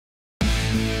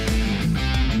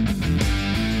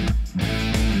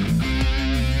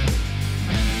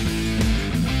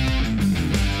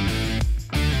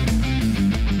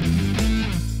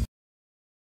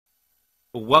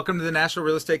Welcome to the National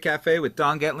Real Estate Cafe with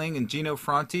Don Getling and Gino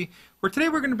Franti, where today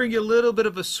we're going to bring you a little bit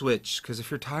of a switch, because if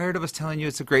you're tired of us telling you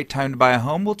it's a great time to buy a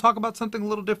home, we'll talk about something a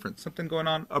little different, something going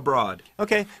on abroad.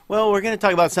 Okay, well, we're going to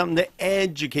talk about something to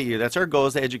educate you. That's our goal,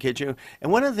 is to educate you.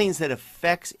 And one of the things that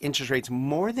affects interest rates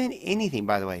more than anything,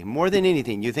 by the way, more than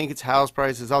anything, you think it's house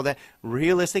prices, all that,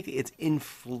 realistically, it's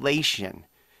inflation.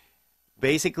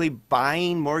 Basically,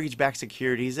 buying mortgage-backed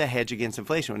securities is a hedge against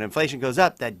inflation. When inflation goes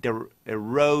up, that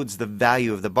erodes the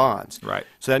value of the bonds. Right.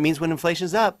 So that means when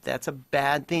inflation's up, that's a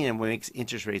bad thing and makes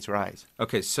interest rates rise.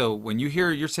 Okay, so when you hear,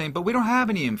 you're saying, but we don't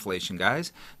have any inflation,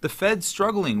 guys. The Fed's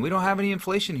struggling. We don't have any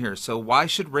inflation here. So why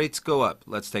should rates go up?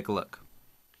 Let's take a look.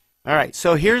 All right,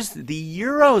 so here's the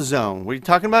Eurozone. We're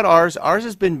talking about ours. Ours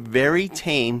has been very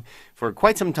tame for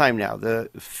quite some time now. The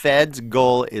Fed's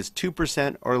goal is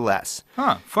 2% or less.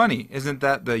 Huh, funny. Isn't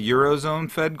that the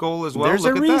Eurozone Fed goal as well? There's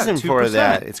Look a at reason that, for 2%.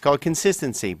 that. It's called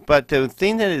consistency. But the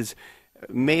thing that has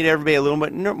made everybody a little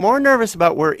bit more nervous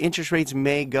about where interest rates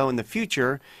may go in the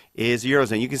future is the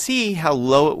Eurozone. You can see how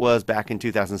low it was back in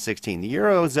 2016. The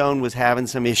Eurozone was having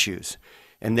some issues.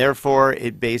 And therefore,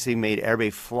 it basically made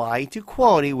everybody fly to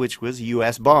quality, which was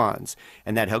U.S. bonds.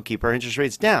 And that helped keep our interest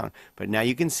rates down. But now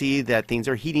you can see that things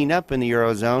are heating up in the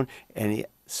Eurozone, and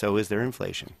so is their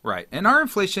inflation. Right. And our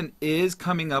inflation is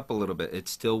coming up a little bit.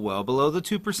 It's still well below the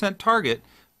 2% target,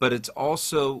 but it's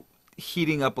also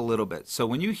heating up a little bit. So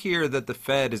when you hear that the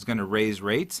Fed is going to raise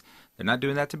rates, they're not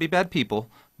doing that to be bad people.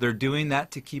 They're doing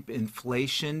that to keep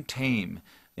inflation tame.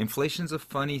 Inflation's a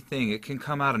funny thing. It can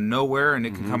come out of nowhere, and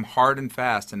it can come hard and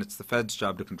fast, and it's the Fed's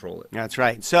job to control it. That's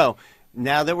right. So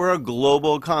now that we're a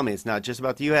global economy, it's not just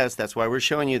about the U.S. That's why we're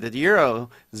showing you that the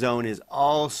Eurozone is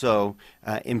also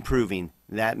improving.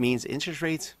 That means interest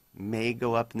rates may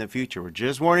go up in the future. We're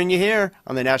just warning you here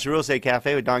on the National Real Estate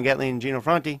Cafe with Don Getling and Gino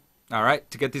Franti. All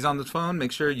right. To get these on the phone,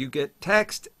 make sure you get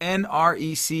text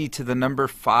NREC to the number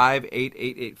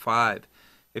 58885.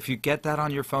 If you get that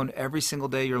on your phone every single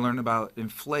day, you're learning about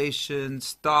inflation,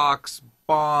 stocks,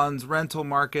 bonds, rental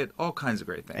market, all kinds of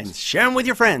great things. And share them with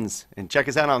your friends. And check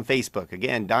us out on Facebook.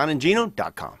 Again,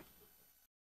 donandgino.com.